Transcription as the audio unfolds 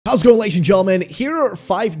How's it going, ladies and gentlemen? Here are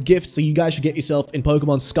 5 gifts that you guys should get yourself in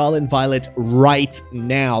Pokemon Scarlet and Violet right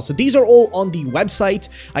now. So these are all on the website.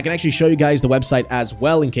 I can actually show you guys the website as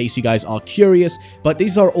well in case you guys are curious. But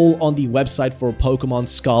these are all on the website for Pokemon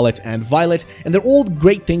Scarlet and Violet. And they're all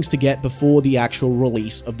great things to get before the actual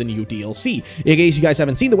release of the new DLC. In case you guys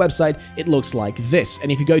haven't seen the website, it looks like this.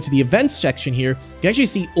 And if you go to the events section here, you can actually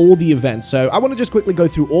see all the events. So I want to just quickly go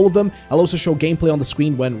through all of them. I'll also show gameplay on the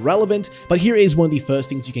screen when relevant. But here is one of the first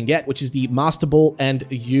things you can get, which is the Master Ball, and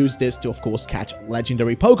use this to, of course, catch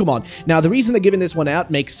legendary Pokemon. Now, the reason they're giving this one out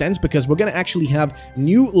makes sense because we're going to actually have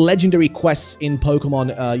new legendary quests in Pokemon,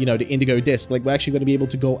 the Indigo disc. Like, we're actually going to be able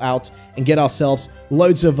to go out and get ourselves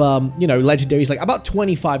loads of, legendaries, like about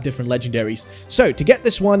 25 different legendaries. So, to get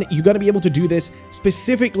this one, you're going to be able to do this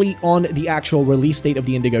specifically on the actual release date of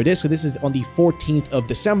the Indigo disc. So, this is on the 14th of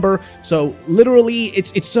December. So, literally,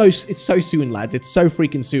 it's so soon, lads. It's so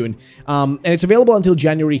freaking soon. And it's available until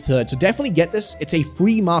January 3rd. So definitely get this. It's a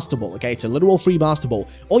free Master Ball, okay? It's a literal free Master Ball.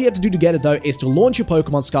 All you have to do to get it, though, is to launch your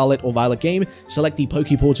Pokemon Scarlet or Violet game, select the Poke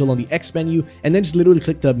Portal on the X menu, and then just literally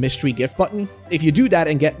click the mystery gift button. If you do that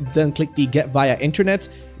and then click the get via internet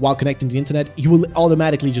while connecting to the internet, you will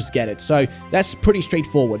automatically just get it. So that's pretty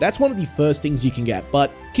straightforward. That's one of the first things you can get,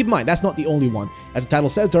 but keep in mind, that's not the only one. As the title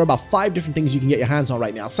says, there are about 5 different things you can get your hands on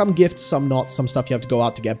right now. Some gifts, some not, some stuff you have to go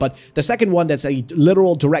out to get. But the second one, that's a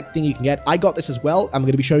literal direct thing you can get. I got this as well. I'm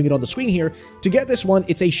going to be showing it on the screen here. To get this one,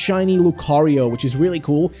 it's a shiny Lucario, which is really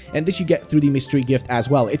cool. And this you get through the mystery gift as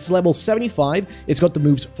well. It's level 75. It's got the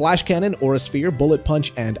moves Flash Cannon, Aura Sphere, Bullet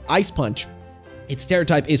Punch, and Ice Punch. Its Terra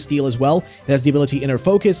type is Steel as well. It has the ability Inner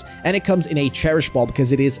Focus, and it comes in a Cherish Ball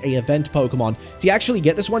because it is a event Pokemon. To actually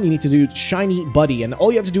get this one, you need to do Shiny Buddy, and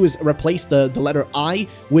all you have to do is replace the letter I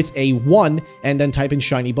with a 1, and then type in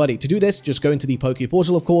Shiny Buddy. To do this, just go into the Poke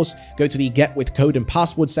Portal, of course, go to the Get with Code and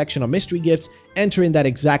Password section on Mystery Gifts, enter in that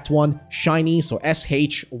exact one, Shiny, so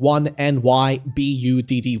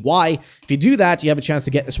SH1NYBUDDY. If you do that, you have a chance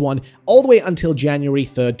to get this one all the way until January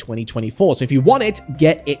 3rd, 2024. So if you want it,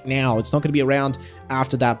 get it now. It's not going to be around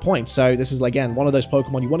after that point. So this is, again, one of those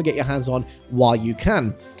Pokemon you want to get your hands on while you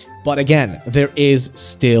can. But again, there is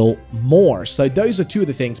still more. So those are 2 of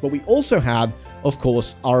the things. But we also have, of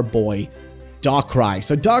course, our boy Darkrai.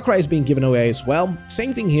 So Darkrai is being given away as well.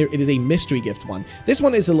 Same thing here. It is a mystery gift one. This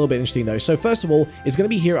one is a little bit interesting though. So first of all, it's going to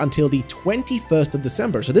be here until the 21st of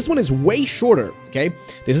December. So this one is way shorter. Okay.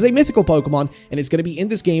 This is a mythical Pokemon and it's going to be in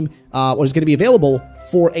this game, or it's going to be available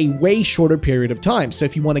for a way shorter period of time. So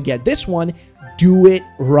if you want to get this one, do it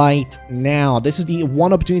right now. This is the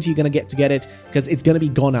one opportunity you're going to get it because it's going to be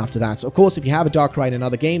gone after that. So of course, if you have a Darkrai in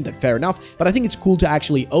another game, then fair enough. But I think it's cool to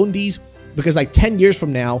actually own these. Because like 10 years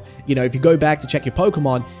from now, if you go back to check your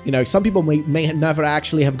Pokemon, some people may never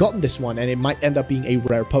actually have gotten this one, and it might end up being a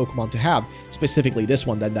rare Pokemon to have, specifically this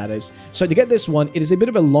one, then that is. So to get this one, it is a bit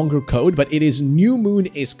of a longer code, but it is New Moon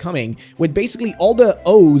is coming, with basically all the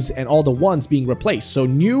O's and all the 1s being replaced. So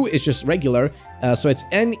new is just regular, so it's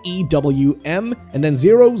NEWM, and then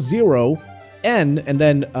 00N, and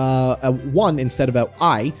then a 1 instead of a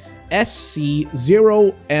I.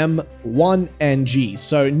 SC0M1NG.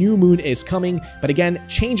 So New Moon is coming, but again,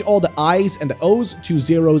 change all the I's and the O's to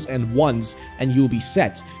 0s and 1s, and you'll be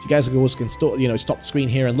set. You guys can stop the screen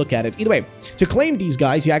here and look at it. Either way, to claim these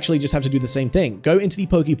guys, you actually just have to do the same thing. Go into the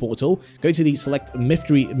Poke Portal, go to the select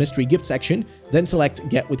mystery gift section, then select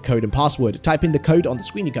Get with Code and Password. Type in the code on the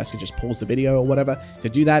screen. You guys can just pause the video or whatever to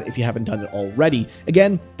do that if you haven't done it already.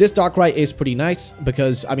 Again, this Darkrai is pretty nice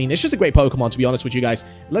because, I mean, it's just a great Pokemon, to be honest with you guys.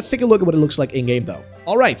 Let's take a look at what it looks like in-game, though.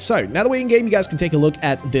 Alright, so now that we're in-game, you guys can take a look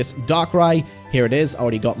at this Darkrai. Here it is. I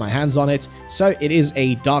already got my hands on it. So it is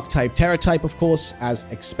a Dark-type Terra type, of course, as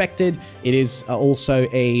expected. It is also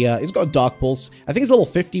a... it's got Dark Pulse. I think it's level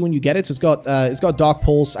 50 when you get it. So it's got Dark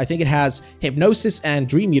Pulse. I think it has Hypnosis and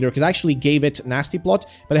Dream Eater, because I actually gave it Nasty Plot.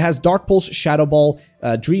 But it has Dark Pulse, Shadow Ball,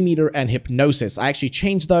 Dream Eater, and Hypnosis. I actually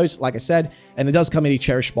changed those, like I said, and it does come in a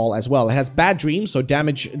Cherish Ball as well. It has Bad Dreams, so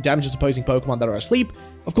damages opposing Pokemon that are asleep.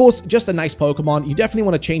 Of course, just a nice Pokemon. You definitely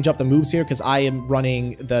want to change up the moves here because I am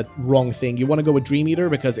running the wrong thing. You want to go with Dream Eater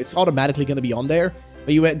because it's automatically going to be on there.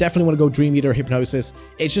 But you definitely want to go Dream Eater, Hypnosis.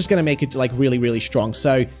 It's just going to make it like really, really strong.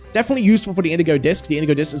 So definitely useful for the Indigo disc. The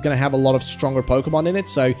Indigo disc is going to have a lot of stronger Pokemon in it.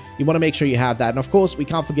 So you want to make sure you have that. And of course, we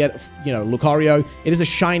can't forget, Lucario. It is a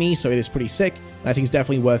shiny, so it is pretty sick. And I think it's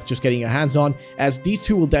definitely worth just getting your hands on, as these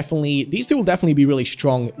two will definitely be really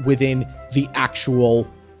strong within the actual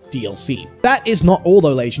DLC. That is not all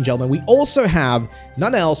though, ladies and gentlemen. We also have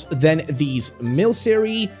none else than these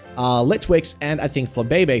Milcery, Litwix, and I think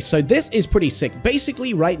Flabebe. So this is pretty sick.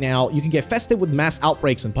 Basically, right now, you can get festive with mass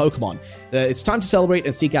outbreaks in Pokemon. It's time to celebrate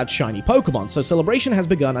and seek out shiny Pokemon. So celebration has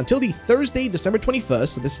begun until the Thursday, December 21st.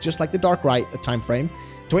 So this is just like the Dark Rite time frame.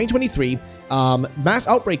 2023, mass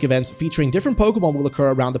outbreak events featuring different Pokemon will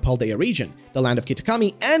occur around the Paldea region, the land of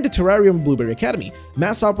Kitakami, and the terrarium of Blueberry Academy.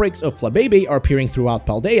 Mass outbreaks of Flabebe are appearing throughout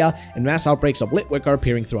Paldea, and mass outbreaks of Litwick are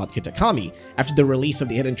appearing throughout Kitakami. After the release of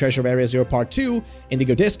the Hidden Treasure of Area 0 Part 2,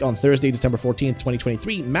 Indigo Disc on Thursday, December 14th,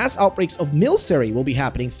 2023, mass outbreaks of Milcery will be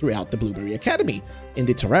happening throughout the Blueberry Academy in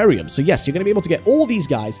the terrarium. So yes, you're going to be able to get all these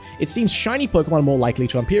guys. It seems shiny Pokemon are more likely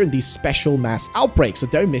to appear in these special mass outbreaks, so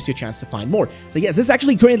don't miss your chance to find more. So yes, this is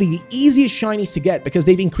actually currently the easiest shinies to get because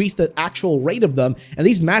they've increased the actual rate of them, and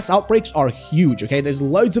these mass outbreaks are huge, okay? There's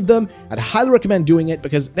loads of them. I'd highly recommend doing it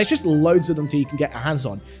because there's just loads of them till you can get your hands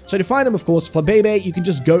on. So to find them, of course, for Bebe, you can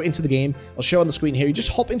just go into the game. I'll show on the screen here. You just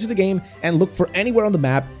hop into the game and look for anywhere on the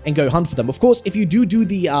map and go hunt for them. Of course, if you do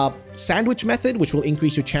the sandwich method, which will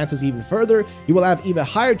increase your chances even further, you will have even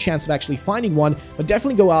higher chance of actually finding one, but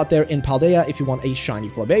definitely go out there in Paldea if you want a shiny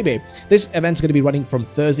Flabebe. This event's going to be running from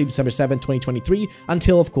Thursday, December 7th, 2023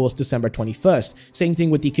 until, of course, December 21st. Same thing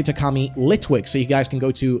with the Kitakami Litwick, so you guys can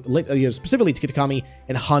go to, specifically to Kitakami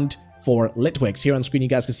and hunt for Litwicks. Here on screen, you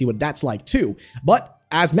guys can see what that's like too. But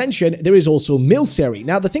as mentioned, there is also Milcery.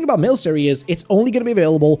 Now, the thing about Milcery is it's only going to be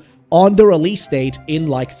available on the release date in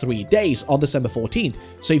like 3 days on December 14th.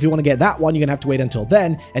 So if you want to get that one, you're going to have to wait until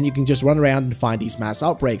then, and you can just run around and find these mass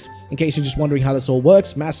outbreaks. In case you're just wondering how this all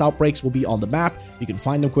works, mass outbreaks will be on the map. You can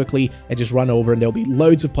find them quickly and just run over, and there'll be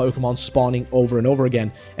loads of Pokemon spawning over and over again.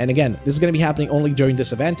 And again, this is going to be happening only during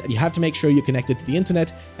this event, and you have to make sure you're connected to the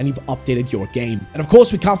internet and you've updated your game. And of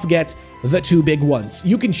course, we can't forget the two big ones.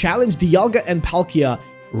 You can challenge Dialga and Palkia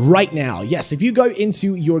right now. Yes, if you go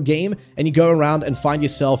into your game and you go around and find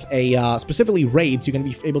yourself a specifically raids, you're going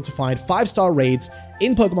to be able to find 5-star raids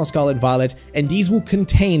in Pokemon Scarlet and Violet, and these will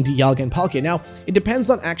contain Dialga and Palkia. Now, it depends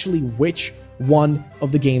on actually which one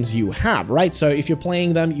of the games you have, right? So if you're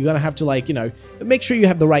playing them, you're gonna have to, like, you know, make sure you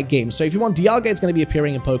have the right game. So if you want Dialga, it's gonna be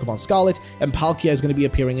appearing in Pokemon Scarlet, and Palkia is gonna be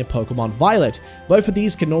appearing in Pokemon Violet. Both of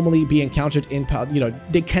these can normally be encountered in,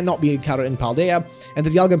 they cannot be encountered in Paldea, and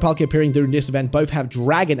the Dialga and Palkia appearing during this event both have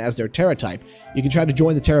Dragon as their Terra type. You can try to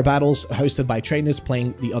join the Terra battles hosted by trainers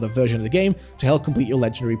playing the other version of the game to help complete your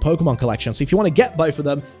legendary Pokemon collection. So if you want to get both of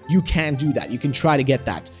them, you can do that. You can try to get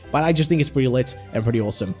that, but I just think it's pretty lit and pretty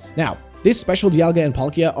awesome. Now, this special Dialga and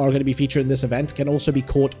Palkia are going to be featured in this event, can also be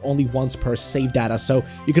caught only once per save data, so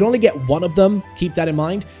you can only get one of them, keep that in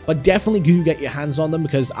mind, but definitely do get your hands on them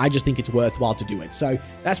because I just think it's worthwhile to do it. So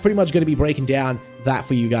that's pretty much going to be breaking down that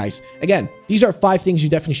for you guys. Again, these are 5 things you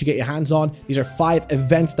definitely should get your hands on. These are 5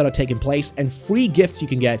 events that are taking place and free gifts you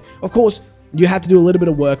can get. Of course, you have to do a little bit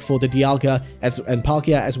of work for the Dialga and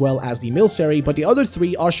Palkia as well as the Milcery, but the other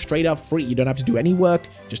 3 are straight up free. You don't have to do any work,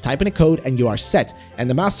 just type in a code and you are set. And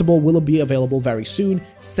the Master Ball will be available very soon.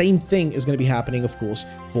 Same thing is going to be happening, of course,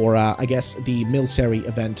 for, I guess, the Milcery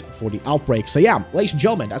event for the Outbreak. So yeah, ladies and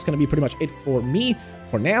gentlemen, that's going to be pretty much it for me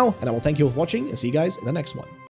for now, and I will thank you for watching and see you guys in the next one.